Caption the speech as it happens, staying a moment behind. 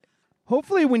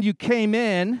Hopefully when you came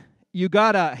in, you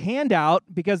got a handout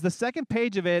because the second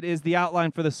page of it is the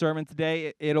outline for the sermon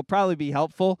today. It'll probably be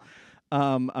helpful.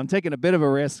 I'm taking a bit of a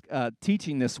risk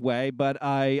teaching this way, but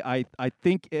I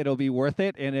think it'll be worth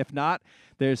it. And if not,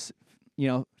 there's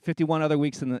 51 other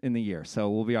weeks in the year, so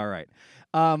we'll be all right.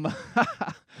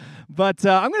 But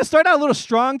I'm going to start out a little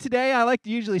strong today. I like to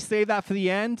usually save that for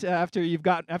the end after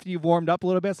you've warmed up a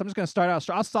little bit. So I'm just going to start out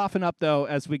strong. I'll soften up though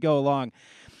as we go along.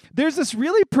 There's this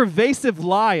really pervasive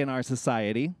lie in our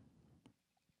society.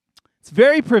 It's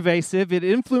very pervasive. It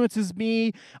influences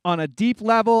me on a deep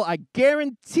level. I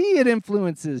guarantee it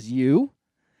influences you.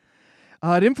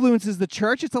 It influences the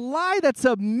church. It's a lie that's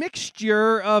a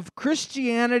mixture of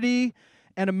Christianity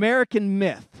and American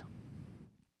myth.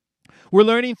 We're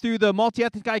learning through the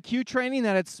multi-ethnic IQ training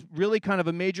that it's really kind of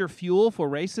a major fuel for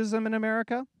racism in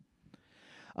America,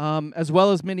 as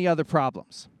well as many other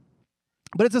problems.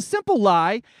 But it's a simple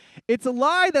lie. It's a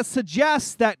lie that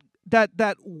suggests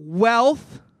that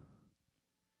wealth,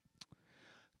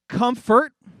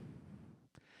 comfort,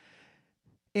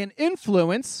 and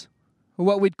influence, or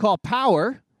what we'd call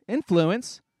power,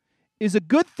 influence, is a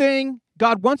good thing.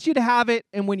 God wants you to have it,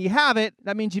 and when you have it,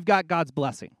 that means you've got God's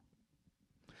blessing.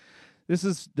 This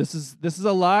is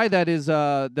a lie that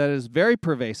is very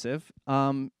pervasive.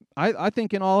 I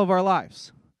think in all of our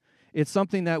lives, it's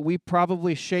something that we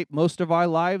probably shape most of our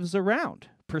lives around,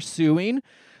 pursuing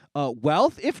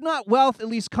wealth, if not wealth, at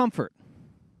least comfort.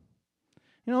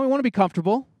 We want to be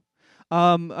comfortable.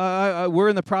 We're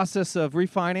in the process of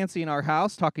refinancing our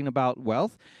house, talking about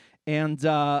wealth. And,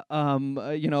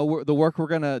 the work we're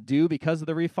going to do because of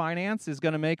the refinance is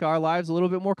going to make our lives a little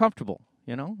bit more comfortable,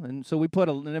 And so we put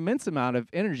an immense amount of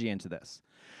energy into this.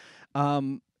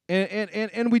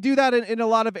 And we do that in a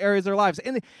lot of areas of our lives.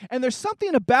 And there's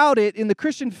something about it in the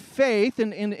Christian faith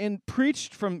and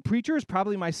preached from preachers,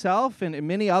 probably myself and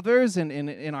many others, and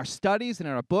in our studies and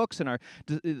in our books and our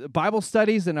Bible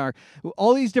studies and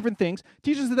all these different things,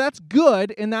 teaches that that's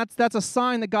good, and that's a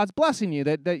sign that God's blessing you,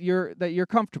 that you're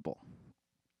comfortable,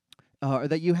 or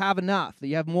that you have enough, that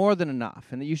you have more than enough,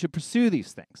 and that you should pursue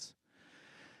these things.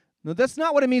 Now, that's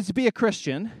not what it means to be a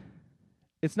Christian.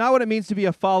 It's not what it means to be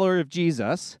a follower of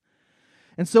Jesus.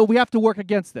 And so we have to work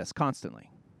against this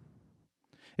constantly.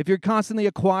 If you're constantly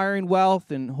acquiring wealth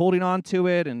and holding on to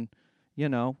it and,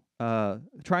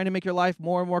 trying to make your life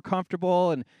more and more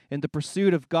comfortable and in the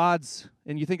pursuit of God's,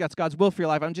 and you think that's God's will for your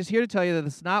life, I'm just here to tell you that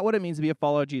it's not what it means to be a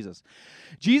follower of Jesus.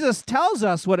 Jesus tells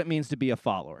us what it means to be a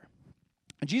follower.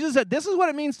 Jesus said, this is what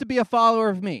it means to be a follower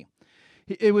of me.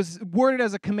 It was worded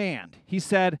as a command. He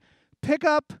said, pick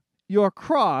up your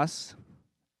cross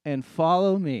and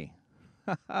follow me.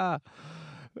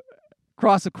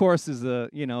 Cross, of course, is an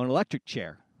electric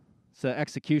chair. It's an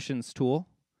executions tool.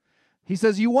 He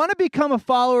says, you want to become a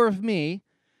follower of me,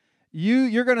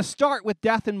 you're going to start with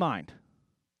death in mind.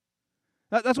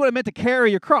 That's what it meant to carry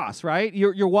your cross, right?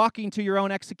 You're walking to your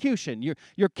own execution.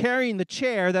 You're carrying the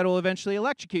chair that will eventually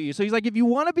electrocute you. So he's like, if you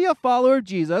want to be a follower of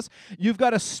Jesus, you've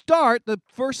got to start. The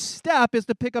first step is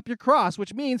to pick up your cross,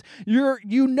 which means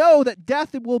you know that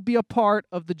death will be a part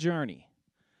of the journey.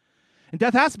 And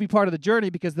death has to be part of the journey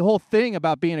because the whole thing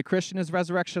about being a Christian is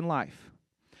resurrection life.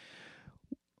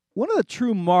 One of the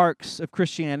true marks of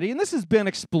Christianity, and this has been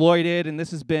exploited, and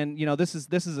this has been, this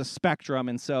is a spectrum,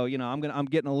 and so, I'm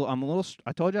a little.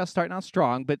 I told you I was starting out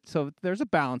strong, but so there's a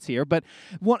balance here. But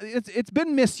it's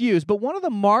been misused. But one of the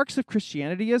marks of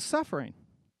Christianity is suffering.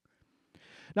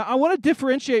 Now, I want to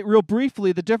differentiate real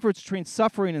briefly the difference between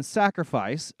suffering and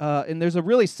sacrifice, and there's a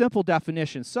really simple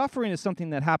definition. Suffering is something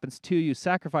that happens to you.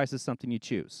 Sacrifice is something you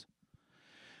choose.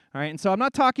 All right, and so I'm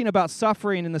not talking about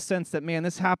suffering in the sense that, man,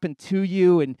 this happened to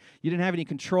you and you didn't have any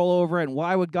control over it, and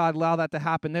why would God allow that to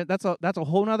happen? That's a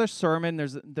whole other sermon.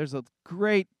 There's a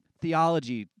great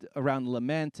theology around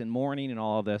lament and mourning and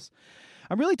all of this.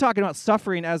 I'm really talking about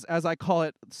suffering as I call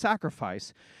it,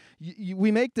 sacrifice.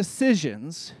 We make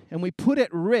decisions and we put at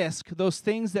risk those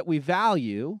things that we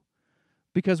value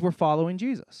because we're following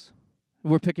Jesus.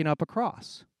 We're picking up a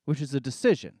cross, which is a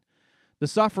decision. The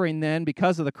suffering then,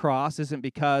 because of the cross, isn't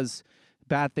because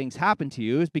bad things happen to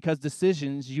you. It's because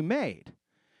decisions you made.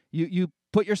 You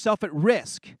put yourself at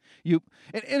risk.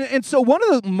 And so one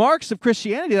of the marks of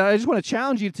Christianity that I just want to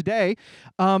challenge you today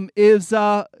is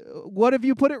what have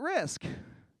you put at risk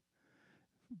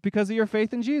because of your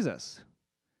faith in Jesus?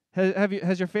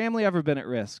 Has your family ever been at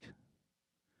risk?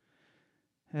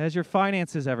 Has your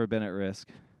finances ever been at risk?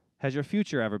 Has your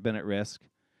future ever been at risk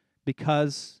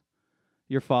because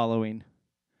you're following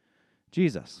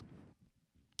Jesus?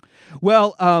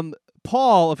 Well,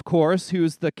 Paul, of course,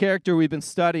 who's the character we've been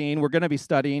studying, we're going to be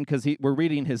studying because we're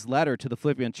reading his letter to the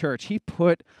Philippian church. He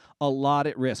put a lot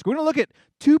at risk. We're going to look at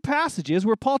two passages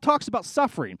where Paul talks about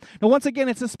suffering. Now, once again,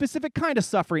 it's a specific kind of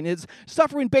suffering. It's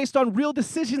suffering based on real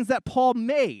decisions that Paul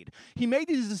made. He made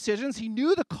these decisions. He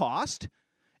knew the cost,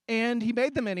 and he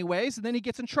made them anyways, and then he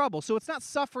gets in trouble. So it's not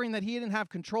suffering that he didn't have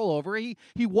control over. He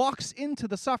walks into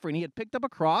the suffering. He had picked up a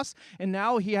cross, and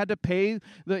now he had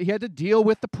to deal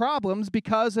with the problems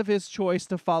because of his choice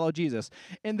to follow Jesus.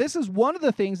 And this is one of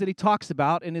the things that he talks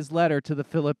about in his letter to the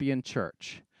Philippian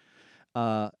church.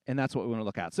 And that's what we want to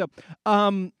look at. So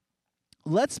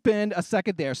let's spend a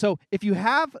second there. So if you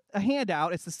have a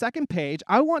handout, it's the second page.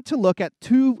 I want to look at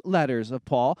two letters of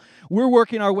Paul. We're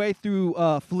working our way through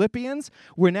Philippians.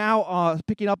 We're now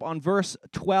picking up on verse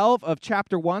 12 of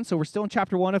chapter 1. So we're still in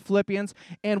chapter 1 of Philippians.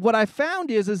 And what I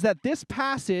found is that this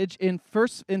passage in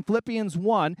Philippians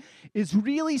 1 is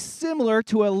really similar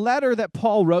to a letter that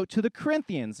Paul wrote to the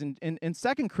Corinthians. In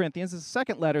 2 Corinthians, is the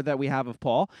second letter that we have of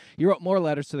Paul. He wrote more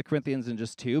letters to the Corinthians than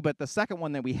just two, but the second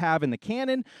one that we have in the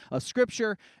canon of Scripture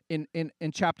in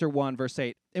chapter 1, verse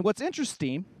 8. And what's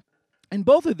interesting, in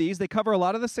both of these, they cover a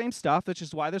lot of the same stuff, which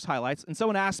is why there's highlights. And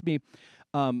someone asked me,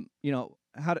 how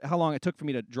long it took for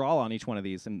me to draw on each one of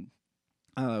these, and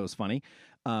I thought it was funny,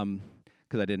 because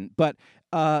I didn't. But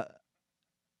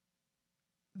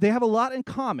they have a lot in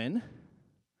common,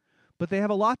 but they have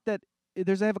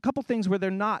a couple things where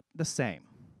they're not the same.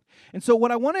 And so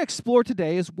what I want to explore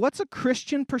today is what's a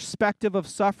Christian perspective of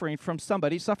suffering from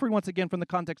somebody, suffering once again from the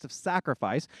context of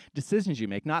sacrifice, decisions you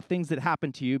make, not things that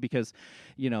happen to you because,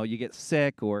 you get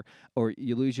sick or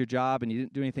you lose your job and you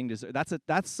didn't do anything to deserve.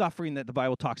 That's suffering that the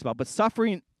Bible talks about. But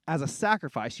suffering as a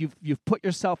sacrifice, you've put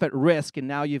yourself at risk and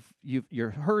now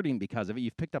you're hurting because of it.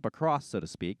 You've picked up a cross, so to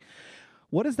speak.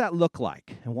 What does that look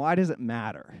like and why does it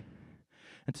matter?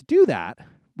 And to do that,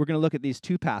 we're going to look at these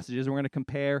two passages and we're going to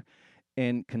compare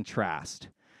and contrast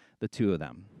the two of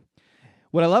them.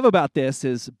 What I love about this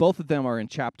is both of them are in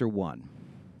chapter 1.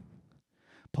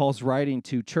 Paul's writing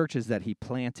to churches that he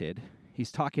planted. He's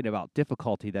talking about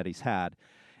difficulty that he's had,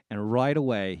 and right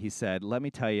away he said, "Let me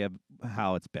tell you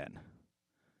how it's been.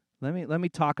 Let me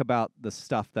talk about the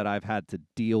stuff that I've had to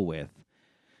deal with,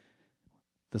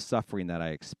 the suffering that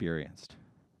I experienced."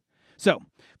 So,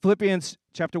 Philippians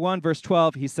chapter 1, verse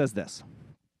 12, he says this.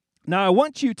 "Now I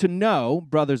want you to know,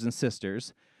 brothers and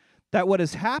sisters, that what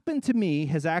has happened to me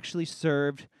has actually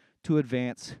served to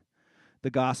advance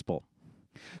the gospel."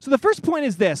 So the first point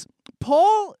is this.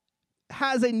 Paul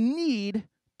has a need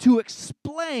to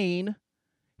explain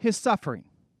his suffering.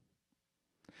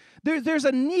 There's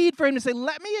a need for him to say,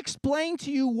 let me explain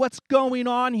to you what's going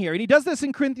on here. And he does this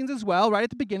in Corinthians as well, right at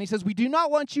the beginning. He says, we do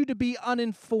not want you to be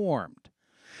uninformed.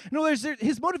 In other words,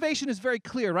 his motivation is very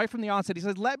clear right from the onset. He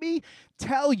says, let me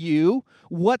tell you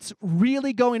what's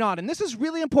really going on. And this is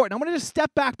really important. I want to just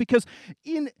step back because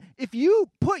if you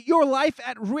put your life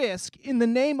at risk in the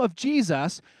name of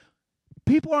Jesus,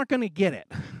 people aren't going to get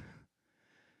it.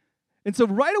 And so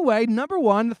right away, number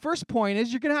one, the first point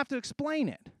is you're going to have to explain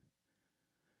it.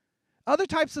 Other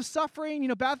types of suffering,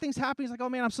 bad things happen. He's like, oh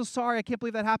man, I'm so sorry. I can't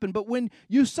believe that happened. But when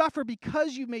you suffer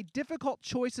because you've made difficult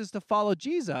choices to follow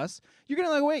Jesus, you're going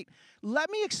to wait, let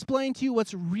me explain to you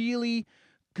what's really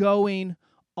going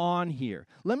on here.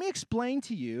 Let me explain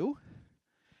to you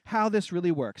how this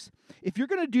really works. If you're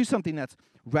going to do something that's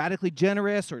radically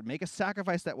generous or make a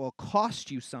sacrifice that will cost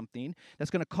you something,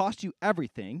 that's going to cost you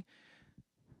everything,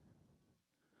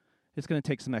 it's going to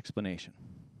take some explanation.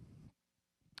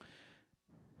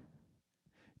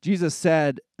 Jesus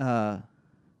said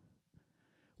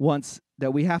once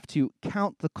that we have to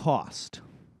count the cost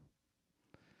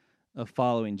of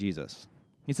following Jesus.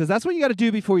 He says that's what you got to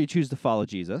do before you choose to follow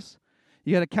Jesus.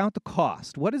 You got to count the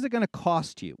cost. What is it going to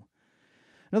cost you?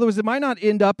 In other words, it might not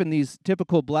end up in these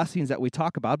typical blessings that we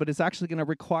talk about, but it's actually going to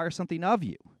require something of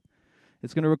you.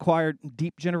 It's going to require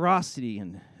deep generosity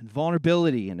and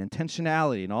vulnerability and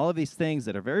intentionality and all of these things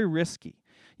that are very risky.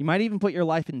 You might even put your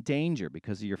life in danger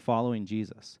because you're following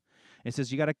Jesus. It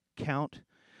says you got to count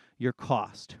your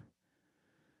cost.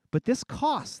 But this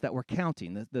cost that we're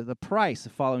counting, the price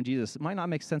of following Jesus, it might not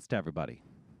make sense to everybody.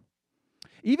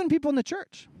 Even people in the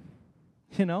church,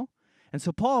 And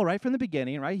so Paul, right from the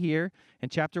beginning, right here in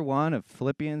chapter 1 of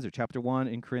Philippians or chapter 1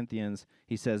 in Corinthians,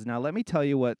 he says, now let me tell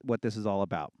you what this is all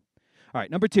about. All right,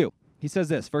 number 2, he says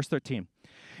this, verse 13.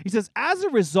 He says, as a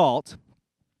result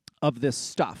of this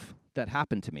stuff that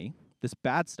happened to me, this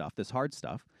bad stuff, this hard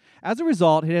stuff, as a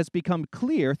result, it has become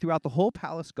clear throughout the whole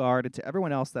palace guard and to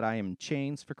everyone else that I am in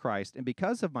chains for Christ. And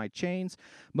because of my chains,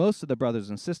 most of the brothers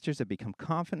and sisters have become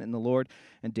confident in the Lord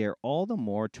and dare all the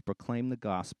more to proclaim the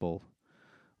gospel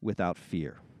without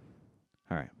fear.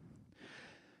 All right.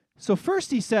 So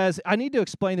first he says, I need to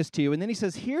explain this to you. And then he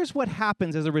says, here's what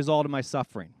happens as a result of my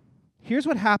suffering. Here's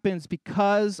what happens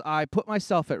because I put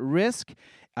myself at risk.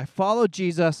 I followed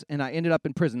Jesus, and I ended up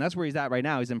in prison. That's where he's at right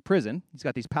now. He's in prison. He's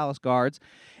got these palace guards.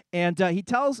 And he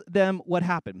tells them what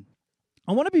happened.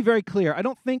 I want to be very clear. I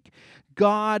don't think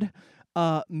God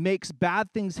makes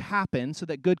bad things happen so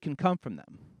that good can come from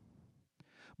them.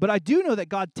 But I do know that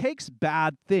God takes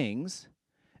bad things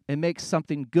and makes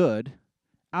something good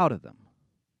out of them.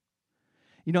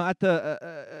 You know, at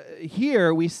the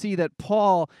here we see that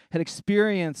Paul had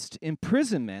experienced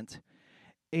imprisonment,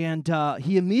 and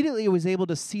he immediately was able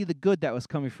to see the good that was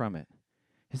coming from it.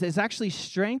 He says, it's actually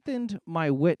strengthened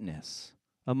my witness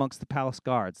amongst the palace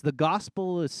guards. The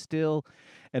gospel is still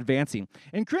advancing.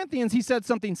 In Corinthians, he said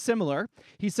something similar.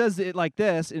 He says it like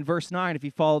this in verse 9, if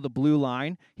you follow the blue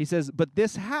line. He says, but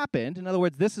this happened. In other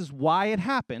words, this is why it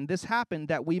happened. This happened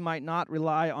that we might not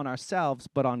rely on ourselves,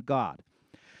 but on God.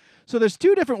 So there's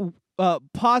two different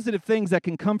positive things that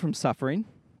can come from suffering,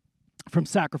 from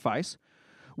sacrifice.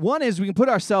 One is we can put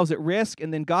ourselves at risk,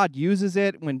 and then God uses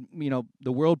it when,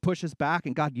 the world pushes back,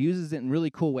 and God uses it in really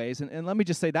cool ways. And let me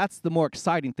just say that's the more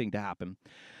exciting thing to happen.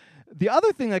 The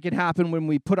other thing that can happen when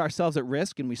we put ourselves at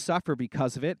risk and we suffer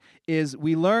because of it is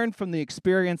we learn from the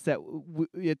experience that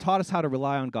it taught us how to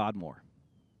rely on God more.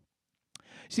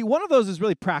 See, one of those is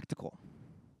really practical.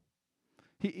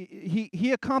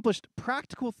 He accomplished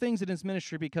practical things in his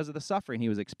ministry because of the suffering he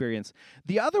was experiencing.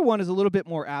 The other one is a little bit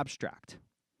more abstract.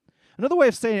 Another way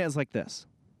of saying it is like this.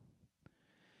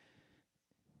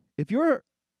 If you're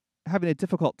having a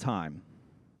difficult time,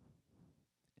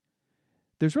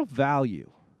 there's real value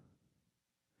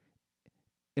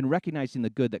in recognizing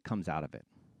the good that comes out of it.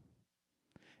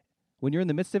 When you're in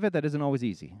the midst of it, that isn't always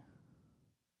easy.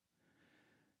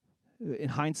 In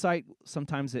hindsight,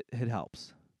 sometimes it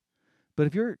helps. But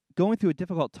if you're going through a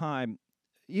difficult time,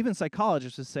 even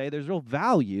psychologists would say there's real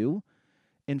value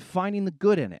in finding the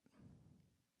good in it.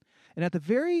 And at the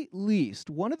very least,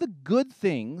 one of the good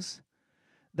things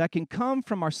that can come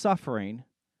from our suffering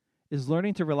is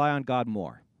learning to rely on God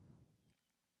more.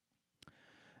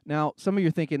 Now, some of you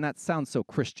are thinking, that sounds so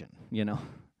Christian,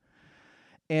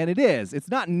 And it is. It's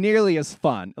not nearly as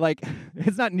fun.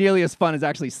 It's not nearly as fun as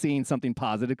actually seeing something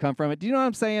positive come from it. Do you know what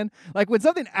I'm saying? When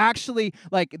something actually,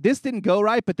 this didn't go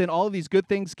right, but then all of these good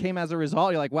things came as a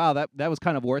result, you're like, wow, that was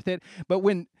kind of worth it. But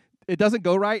when it doesn't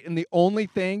go right, and the only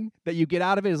thing that you get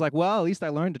out of it is well, at least I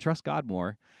learned to trust God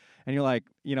more. And you're like,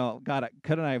 God,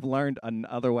 couldn't I have learned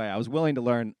another way? I was willing to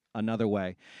learn another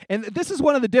way. And this is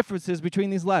one of the differences between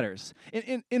these letters.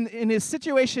 In his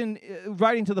situation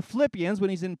writing to the Philippians when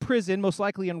he's in prison, most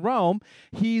likely in Rome,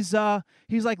 he's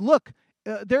like, look,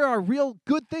 there are real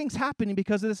good things happening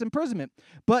because of this imprisonment.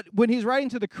 But when he's writing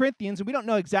to the Corinthians, and we don't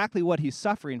know exactly what he's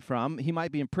suffering from. He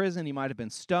might be in prison. He might have been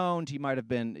stoned. He might have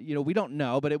been, we don't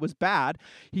know, but it was bad.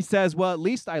 He says, well, at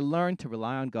least I learned to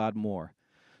rely on God more.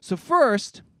 So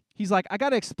first, he's like, I got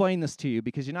to explain this to you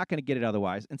because you're not going to get it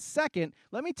otherwise. And second,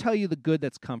 let me tell you the good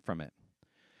that's come from it.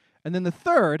 And then the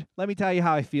third, let me tell you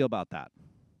how I feel about that.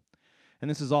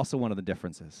 And this is also one of the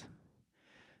differences.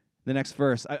 The next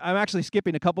verse, I'm actually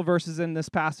skipping a couple verses in this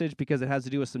passage because it has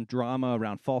to do with some drama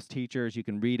around false teachers. You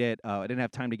can read it. I didn't have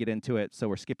time to get into it, so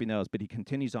we're skipping those. But he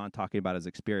continues on talking about his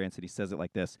experience, and he says it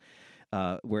like this,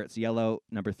 where it's yellow,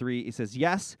 number 3. He says,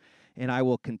 yes, and I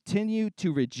will continue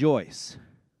to rejoice.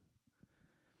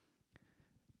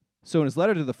 So in his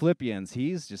letter to the Philippians,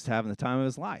 he's just having the time of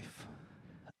his life.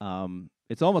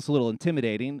 It's almost a little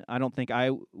intimidating. I don't think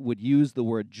I would use the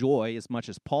word joy as much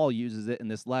as Paul uses it in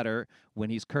this letter when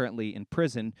he's currently in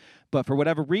prison. But for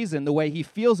whatever reason, the way he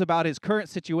feels about his current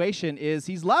situation is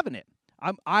he's loving it.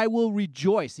 I will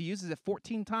rejoice. He uses it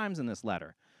 14 times in this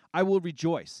letter. I will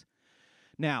rejoice.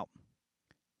 Now,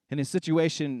 in his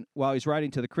situation, while he's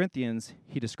writing to the Corinthians,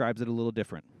 he describes it a little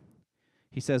different.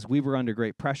 He says, we were under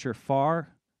great pressure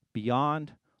far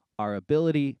beyond our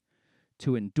ability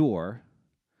to endure,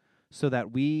 so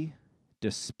that we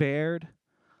despaired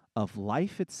of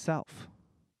life itself.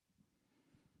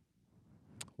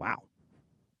 Wow.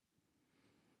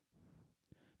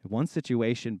 In one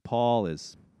situation, Paul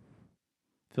is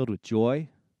filled with joy,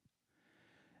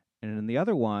 and in the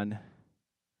other one,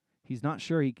 he's not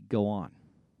sure he could go on.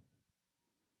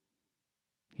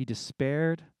 He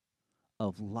despaired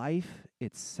of life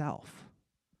itself.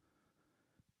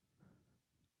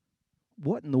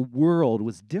 What in the world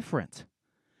was different?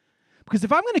 Because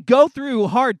if I'm going to go through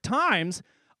hard times,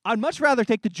 I'd much rather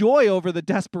take the joy over the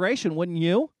desperation, wouldn't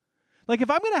you? Like if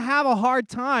I'm going to have a hard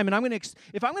time and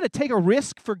if I'm going to take a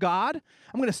risk for God,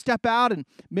 I'm going to step out and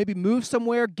maybe move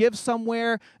somewhere, give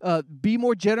somewhere, be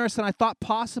more generous than I thought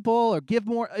possible, or give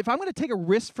more. If I'm going to take a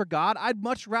risk for God, I'd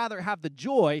much rather have the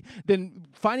joy than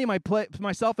finding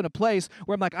myself in a place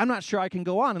where I'm like, I'm not sure I can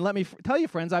go on. And let me tell you,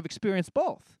 friends, I've experienced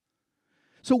both.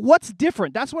 So what's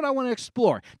different? That's what I want to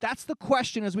explore. That's the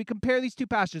question as we compare these two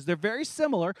passages. They're very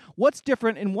similar. What's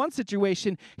different? In one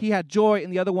situation, he had joy.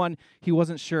 In the other one, he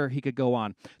wasn't sure he could go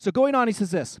on. So going on, he says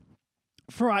this,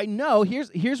 for I know,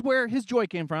 here's where his joy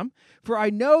came from, for I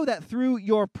know that through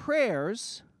your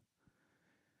prayers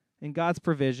and God's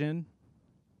provision,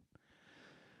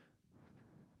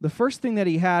 the first thing that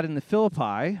he had in the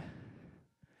Philippi,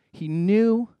 he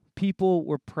knew people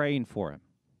were praying for him.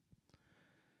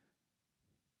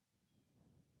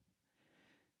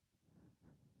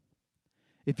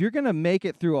 If you're going to make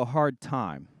it through a hard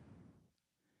time,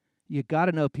 you got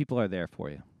to know people are there for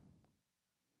you.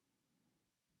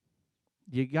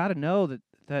 You got to know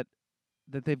that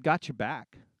they've got your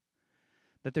back,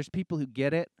 that there's people who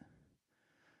get it.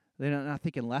 They're not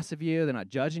thinking less of you. They're not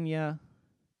judging you,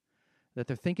 that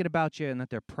they're thinking about you and that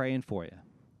they're praying for you.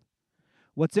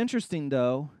 What's interesting,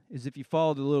 though, is if you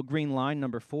follow the little green line,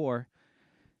 number 4,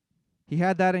 he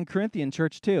had that in Corinthian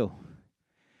church too.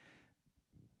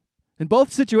 In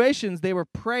both situations, they were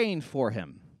praying for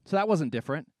him. So that wasn't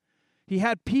different. He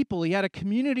had people, he had a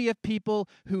community of people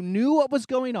who knew what was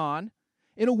going on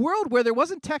in a world where there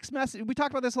wasn't text message. We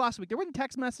talked about this last week. There wasn't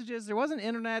text messages, there wasn't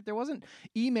internet, there wasn't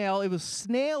email. It was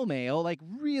snail mail, like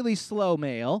really slow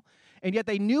mail. And yet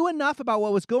they knew enough about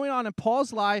what was going on in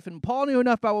Paul's life, and Paul knew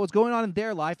enough about what was going on in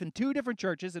their life in 2 different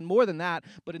churches, and more than that,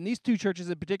 but in these 2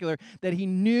 churches in particular, that he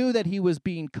knew that he was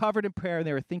being covered in prayer and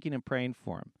they were thinking and praying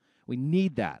for him. We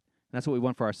need that. And that's what we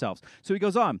want for ourselves. So he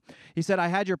goes on. He said, I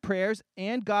had your prayers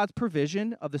and God's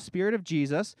provision of the Spirit of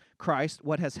Jesus Christ.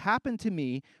 What has happened to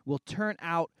me will turn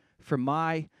out for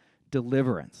my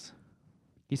deliverance.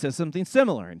 He says something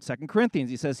similar in 2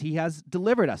 Corinthians. He says he has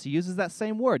delivered us. He uses that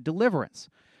same word, deliverance.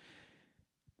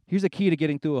 Here's a key to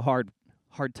getting through a hard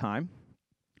time,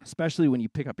 especially when you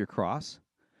pick up your cross.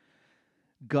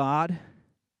 God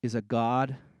is a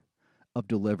God of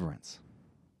deliverance.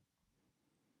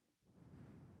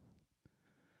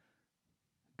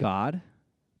 God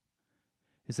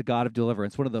is a God of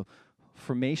deliverance. One of the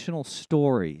formational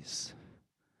stories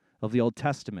of the Old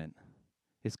Testament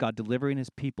is God delivering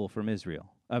his people from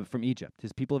Egypt,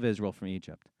 his people of Israel from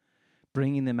Egypt,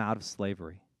 bringing them out of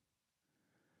slavery.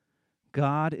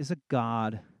 God is a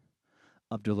God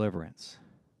of deliverance.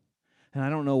 And I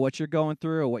don't know what you're going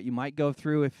through or what you might go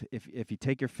through if you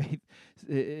take your faith,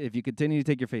 if you continue to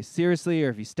take your faith seriously, or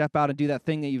if you step out and do that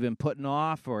thing that you've been putting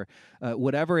off, or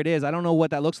whatever it is. I don't know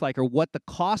what that looks like or what the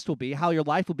cost will be, how your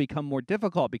life will become more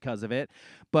difficult because of it.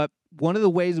 But one of the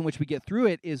ways in which we get through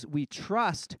it is we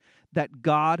trust that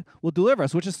God will deliver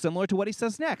us, which is similar to what he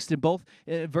says next. In both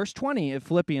verse 20 of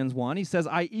Philippians 1, he says,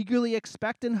 I eagerly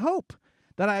expect and hope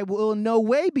that I will in no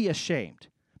way be ashamed,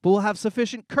 but will have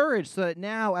sufficient courage so that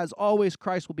now, as always,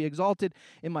 Christ will be exalted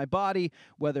in my body,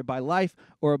 whether by life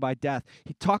or by death.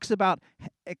 He talks about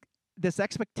this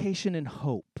expectation and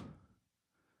hope.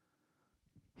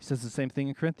 He says the same thing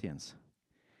in Corinthians.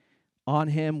 On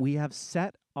him we have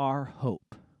set our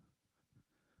hope.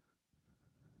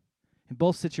 In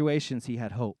both situations, he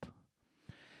had hope.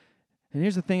 And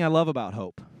here's the thing I love about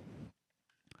hope.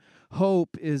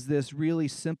 Hope is this really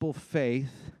simple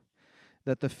faith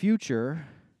that the future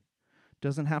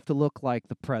doesn't have to look like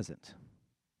the present.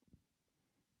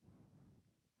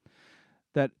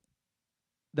 That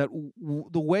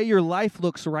the way your life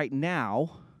looks right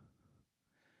now,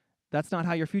 that's not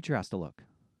how your future has to look.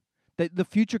 That the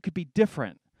future could be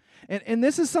different. And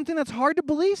this is something that's hard to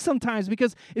believe sometimes,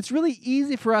 because it's really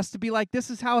easy for us to be like, this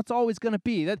is how it's always going to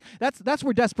be. That's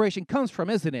where desperation comes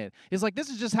from, isn't it? It's like, this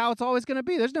is just how it's always going to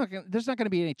be. There's not going to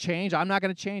be any change. I'm not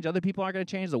going to change. Other people aren't going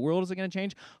to change. The world isn't going to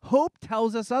change. Hope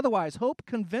tells us otherwise. Hope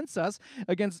convinces us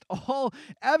against all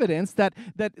evidence that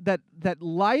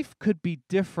life could be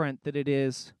different than it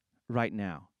is right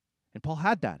now. And Paul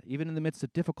had that, even in the midst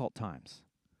of difficult times.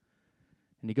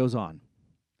 And he goes on.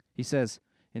 He says,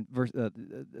 in verse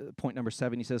point number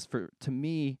 7, he says, "For to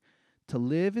me, to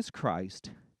live is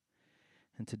Christ,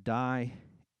 and to die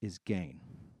is gain."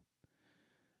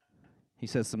 He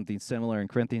says something similar in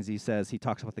Corinthians. He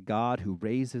talks about the God who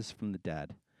raises from the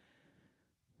dead.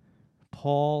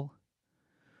 Paul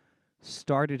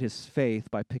started his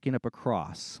faith by picking up a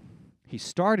cross. He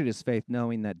started his faith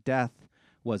knowing that death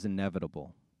was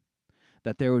inevitable,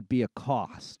 that there would be a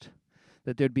cost,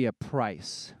 that there'd be a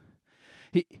price.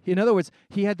 In other words,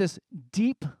 he had this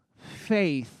deep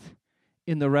faith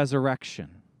in the resurrection.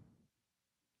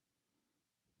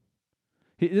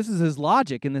 This is his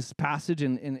logic in this passage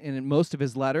and in most of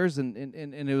his letters, and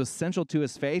it was central to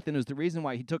his faith, and it was the reason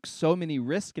why he took so many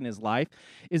risks in his life,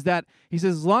 is that he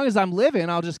says, as long as I'm living,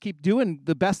 I'll just keep doing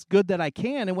the best good that I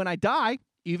can, and when I die,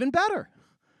 even better.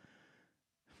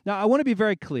 Now, I want to be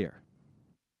very clear.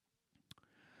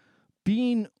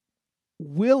 Being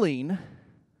willing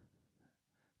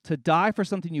to die for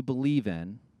something you believe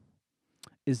in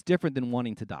is different than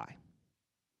wanting to die.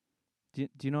 Do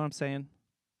you know what I'm saying?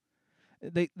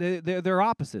 They're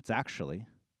opposites, actually.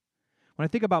 When I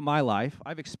think about my life,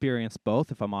 I've experienced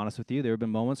both, if I'm honest with you. There have been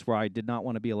moments where I did not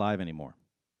want to be alive anymore.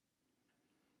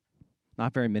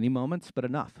 Not very many moments, but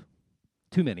enough.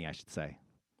 Too many, I should say,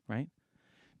 right?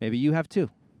 Maybe you have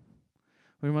too.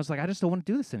 Where everyone's like, I just don't want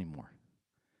to do this anymore.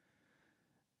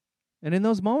 And in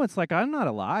those moments, like, I'm not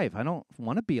alive. I don't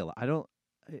want to be alive.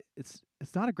 It's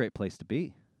not a great place to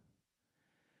be.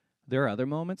 There are other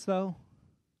moments, though,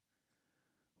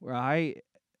 where I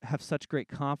have such great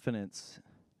confidence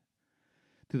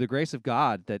through the grace of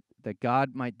God that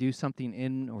God might do something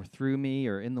in or through me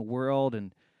or in the world,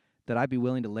 and that I'd be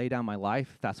willing to lay down my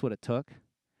life if that's what it took.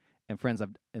 And friends,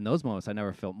 in those moments, I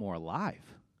never felt more alive.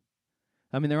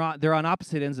 I mean, they're on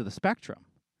opposite ends of the spectrum.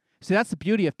 See, that's the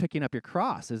beauty of picking up your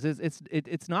cross.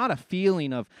 It's not a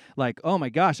feeling of like, oh my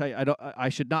gosh, I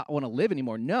should not want to live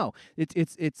anymore. No,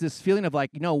 it's this feeling of like,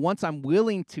 once I'm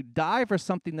willing to die for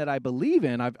something that I believe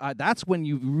in, that's when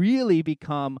you really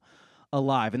become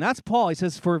alive. And that's Paul. He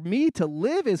says, for me to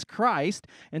live is Christ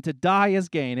and to die is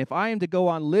gain. If I am to go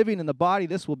on living in the body,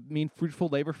 this will mean fruitful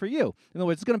labor for you. In other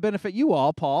words, it's going to benefit you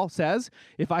all, Paul says,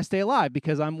 if I stay alive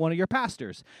because I'm one of your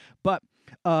pastors. But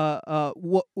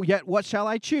yet what shall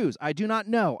I choose? I do not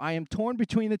know. I am torn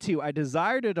between the two. I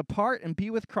desire to depart and be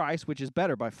with Christ, which is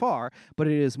better by far, but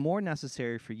it is more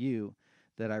necessary for you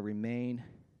that I remain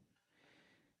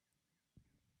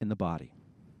in the body.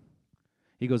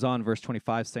 He goes on, verse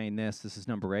 25, saying this is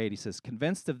number 8. He says,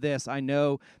 convinced of this, I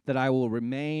know that I will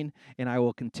remain and I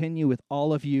will continue with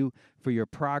all of you for your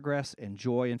progress and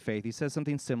joy and faith. He says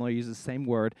something similar. He uses the same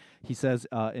word. He says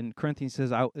in Corinthians, he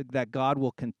says that God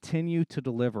will continue to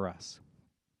deliver us.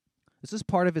 This is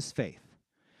part of his faith.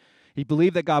 He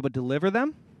believed that God would deliver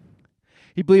them.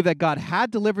 He believed that God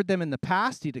had delivered them in the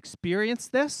past. He'd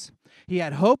experienced this. He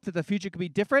had hope that the future could be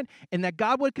different and that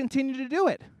God would continue to do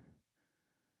it.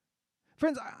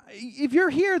 Friends, if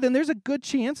you're here, then there's a good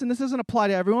chance, and this doesn't apply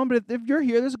to everyone, but if you're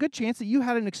here, there's a good chance that you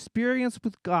had an experience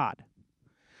with God.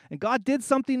 And God did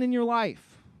something in your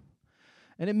life.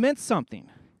 And it meant something.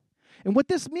 And what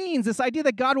this means, this idea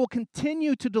that God will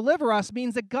continue to deliver us,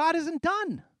 means that God isn't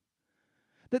done.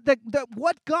 That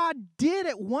what God did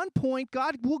at one point,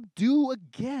 God will do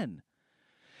again.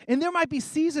 And there might be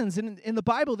seasons in the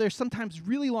Bible. There's sometimes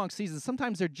really long seasons.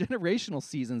 Sometimes they're generational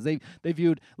seasons. They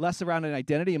viewed less around an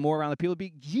identity and more around the people. It'd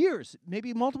be years,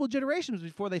 maybe multiple generations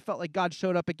before they felt like God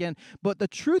showed up again. But the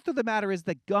truth of the matter is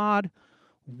that God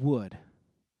would.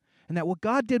 And that what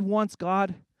God did once,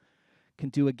 God can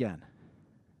do again.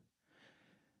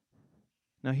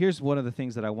 Now, here's one of the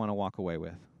things that I want to walk away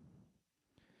with.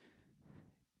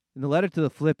 In the letter to the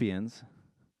Philippians,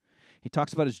 he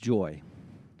talks about his joy.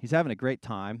 He's having a great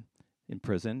time in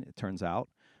prison, it turns out.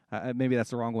 Maybe that's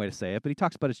the wrong way to say it, but he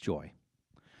talks about his joy.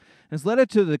 In his letter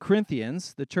to the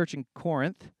Corinthians, the church in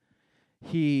Corinth,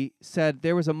 he said,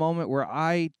 there was a moment where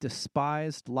I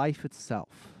despised life itself,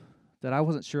 that I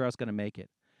wasn't sure I was going to make it.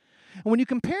 And when you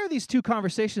compare these two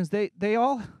conversations, they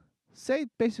all say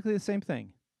basically the same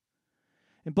thing.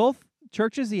 In both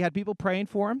churches, he had people praying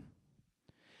for him.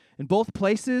 In both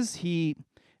places, he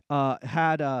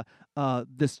had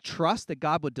this trust that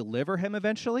God would deliver him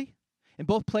eventually. In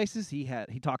both places, he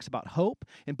talks about hope.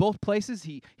 In both places,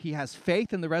 he has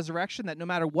faith in the resurrection, that no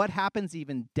matter what happens,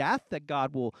 even death, that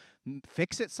God will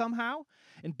fix it somehow.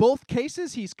 In both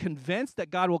cases, he's convinced that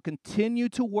God will continue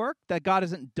to work, that God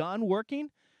isn't done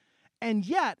working. And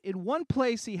yet, in one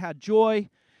place, he had joy.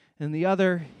 In the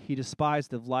other, he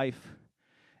despised of life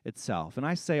itself. And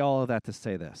I say all of that to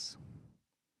say this.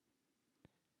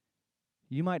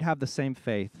 You might have the same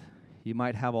faith. You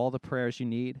might have all the prayers you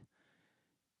need.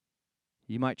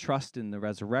 You might trust in the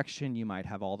resurrection. You might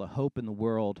have all the hope in the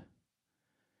world.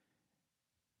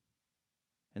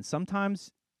 And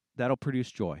sometimes that'll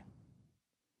produce joy.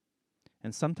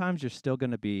 And sometimes you're still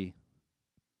going to be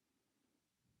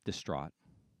distraught.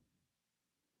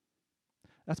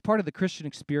 That's part of the Christian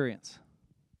experience.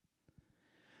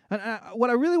 And what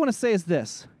I really want to say is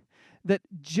this, that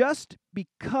just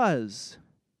because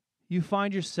you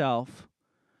find yourself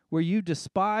where you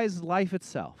despise life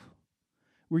itself,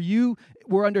 where you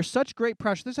were under such great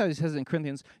pressure. This is how he says it in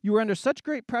Corinthians. You were under such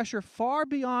great pressure far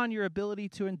beyond your ability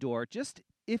to endure. Just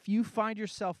if you find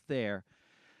yourself there,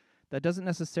 that doesn't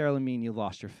necessarily mean you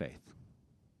lost your faith.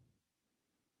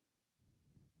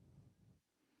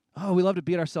 Oh, we love to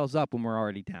beat ourselves up when we're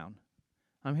already down.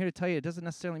 I'm here to tell you it doesn't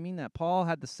necessarily mean that. Paul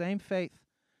had the same faith.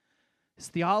 His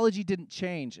theology didn't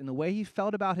change, and the way he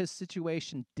felt about his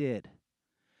situation did.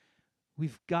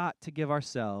 We've got to give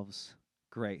ourselves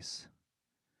grace.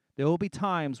 There will be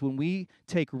times when we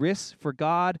take risks for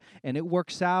God and it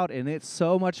works out and it's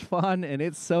so much fun and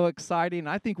it's so exciting.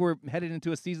 I think we're headed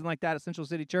into a season like that at Central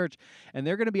City Church. And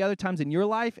there are going to be other times in your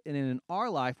life and in our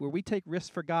life where we take risks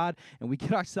for God and we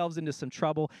get ourselves into some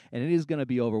trouble, and it is going to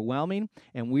be overwhelming,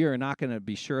 and we are not going to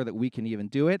be sure that we can even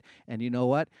do it. And you know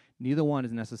what? Neither one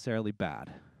is necessarily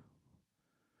bad.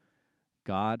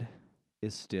 God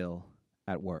is still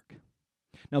at work.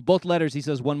 Now, both letters, he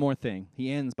says one more thing.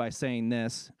 He ends by saying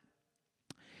this.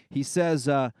 He says,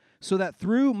 so that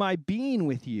through my being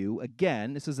with you,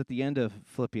 again, this is at the end of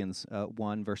Philippians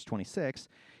 1, verse 26,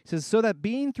 he says, so that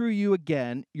being through you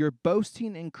again, your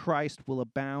boasting in Christ will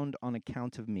abound on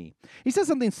account of me. He says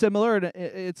something similar, and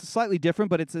it's slightly different,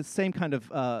 but it's the same kind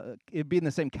of, it'd be in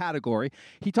the same category.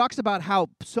 He talks about how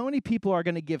so many people are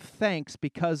going to give thanks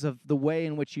because of the way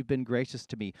in which you've been gracious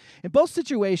to me. In both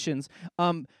situations,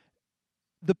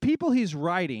 the people he's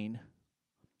writing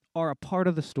are a part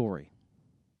of the story.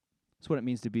 That's what it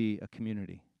means to be a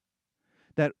community.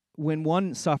 That when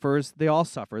one suffers, they all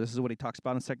suffer. This is what he talks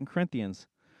about in 2 Corinthians.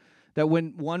 That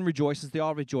when one rejoices, they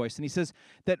all rejoice. And he says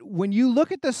that when you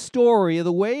look at the story of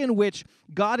the way in which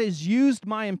God has used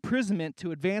my imprisonment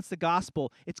to advance the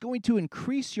gospel, it's going to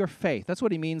increase your faith. That's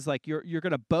what he means, like you're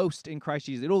going to boast in Christ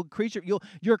Jesus. It'll increase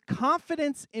your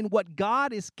confidence in what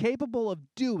God is capable of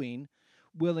doing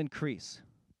will increase.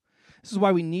 This is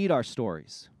why we need our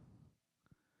stories.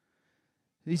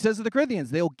 He says to the Corinthians,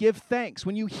 they'll give thanks.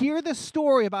 When you hear the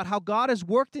story about how God has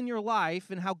worked in your life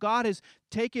and how God has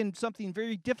taken something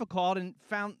very difficult and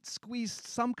squeezed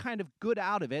some kind of good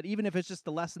out of it, even if it's just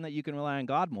a lesson that you can rely on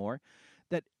God more,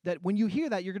 that when you hear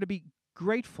that, you're going to be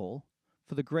grateful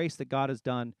for the grace that God has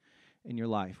done in your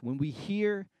life. When we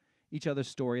hear each other's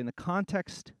story in the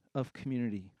context of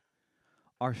community,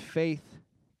 our faith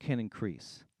can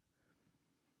increase.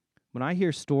 When I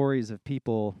hear stories of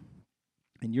people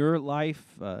in your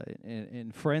life,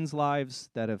 in friends' lives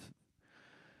that have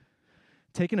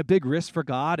taken a big risk for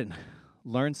God and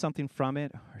learned something from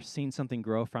it or seen something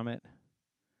grow from it,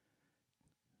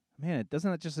 man,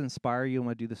 doesn't that just inspire you and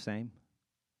want to do the same?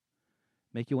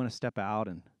 Make you want to step out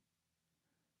and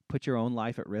put your own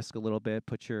life at risk a little bit,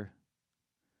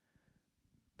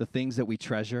 the things that we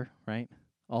treasure, right?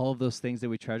 All of those things that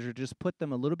we treasure, just put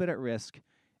them a little bit at risk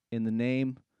in the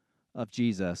name of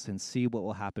Jesus and see what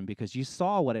will happen, because you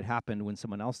saw what had happened when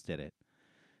someone else did it.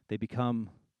 They become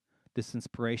this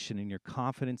inspiration, in your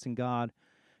confidence in God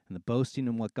and the boasting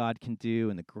in what God can do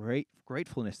and the great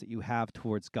gratefulness that you have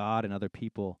towards God and other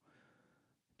people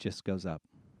just goes up.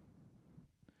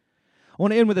 I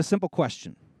want to end with a simple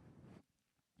question.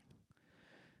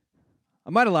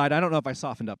 I might have lied. I don't know if I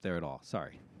softened up there at all.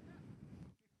 Sorry.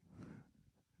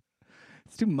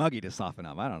 It's too muggy to soften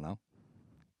up. I don't know.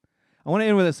 I want to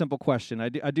end with a simple question. I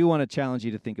do want to challenge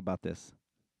you to think about this.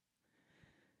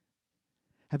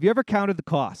 Have you ever counted the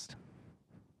cost?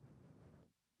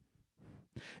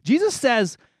 Jesus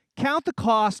says, count the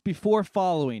cost before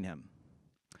following him.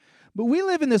 But we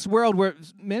live in this world where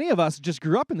many of us just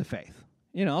grew up in the faith.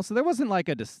 So there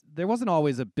wasn't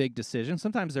always a big decision.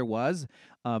 Sometimes there was.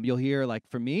 You'll hear, like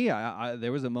for me,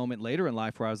 there was a moment later in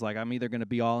life where I was like, I'm either going to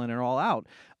be all in or all out.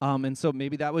 And so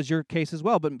maybe that was your case as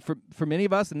well. But for many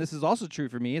of us, and this is also true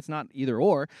for me, it's not either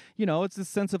or. It's this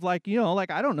sense of like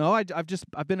I don't know.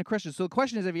 I've been a Christian. So the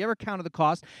question is, have you ever counted the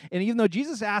cost? And even though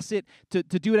Jesus asked it to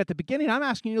do it at the beginning, I'm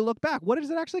asking you to look back. What does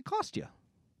it actually cost you?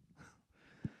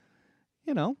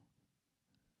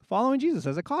 Following Jesus,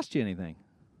 has it cost you anything?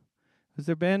 Has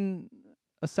there been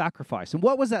a sacrifice? And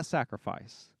what was that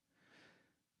sacrifice?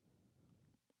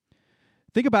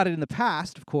 Think about it in the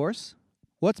past, of course.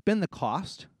 What's been the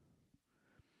cost?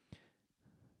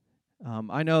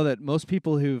 I know that most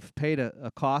people who've paid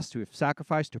a cost, who have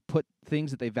sacrificed, or put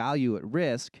things that they value at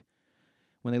risk,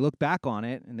 when they look back on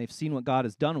it and they've seen what God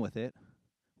has done with it,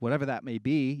 whatever that may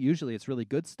be, usually it's really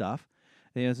good stuff.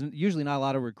 There's usually not a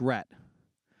lot of regret.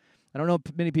 I don't know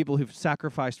many people who've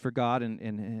sacrificed for God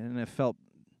and have felt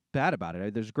bad about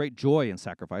it. There's great joy in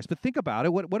sacrifice. But think about it.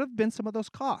 What have been some of those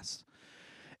costs?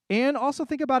 And also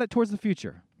think about it towards the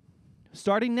future.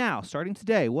 Starting now, starting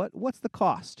today, what's the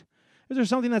cost? Is there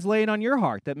something that's laying on your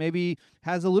heart that maybe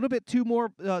has a little bit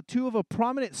too of a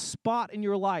prominent spot in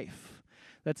your life,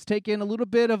 that's taken a little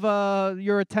bit of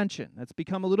your attention, that's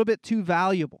become a little bit too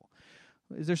valuable?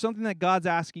 Is there something that God's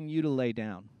asking you to lay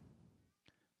down?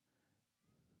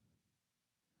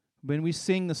 When we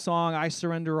sing the song, I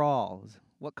Surrender All,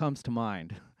 what comes to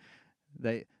mind?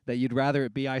 That you'd rather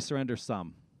it be I surrender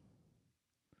some.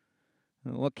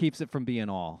 What keeps it from being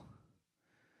all?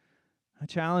 I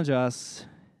challenge us,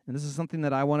 and this is something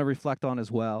that I want to reflect on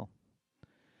as well.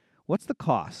 What's the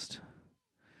cost?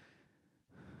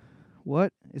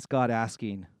 What is God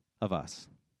asking of us?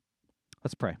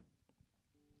 Let's pray.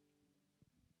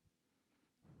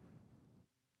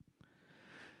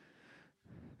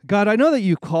 God, I know that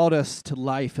you called us to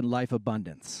life and life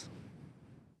abundance.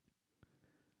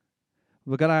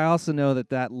 But God, I also know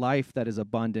that life that is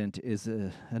abundant is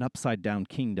an upside-down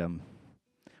kingdom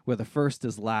where the first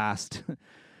is last,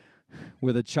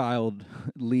 where the child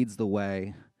leads the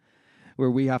way,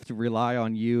 where we have to rely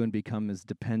on you and become as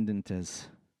dependent as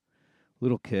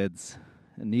little kids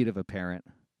in need of a parent,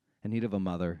 in need of a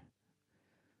mother,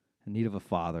 in need of a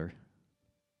father.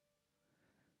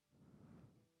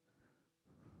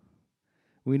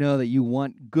 We know that you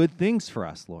want good things for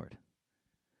us, Lord.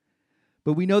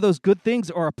 But we know those good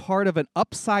things are a part of an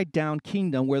upside-down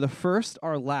kingdom where the first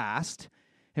are last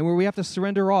and where we have to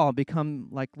surrender all and become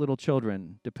like little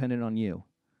children, dependent on you.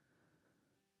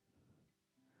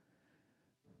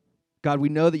 God, we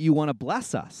know that you want to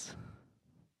bless us.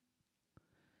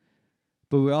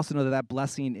 But we also know that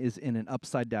blessing is in an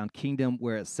upside-down kingdom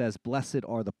where it says, blessed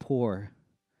are the poor,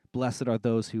 blessed are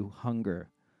those who hunger,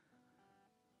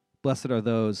 blessed are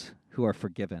those who are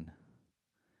forgiven.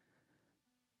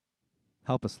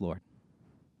 Help us, Lord.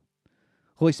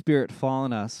 Holy Spirit, fall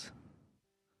on us.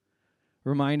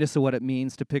 Remind us of what it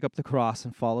means to pick up the cross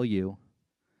and follow you.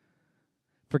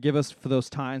 Forgive us for those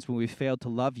times when we failed to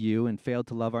love you and failed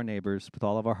to love our neighbors with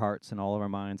all of our hearts and all of our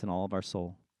minds and all of our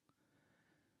soul.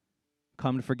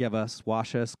 Come to forgive us,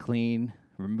 wash us clean,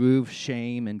 remove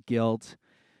shame and guilt.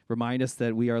 Remind us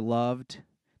that we are loved,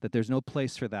 that there's no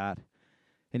place for that,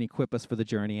 and equip us for the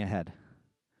journey ahead.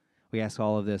 We ask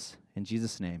all of this in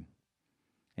Jesus' name.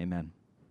 Amen.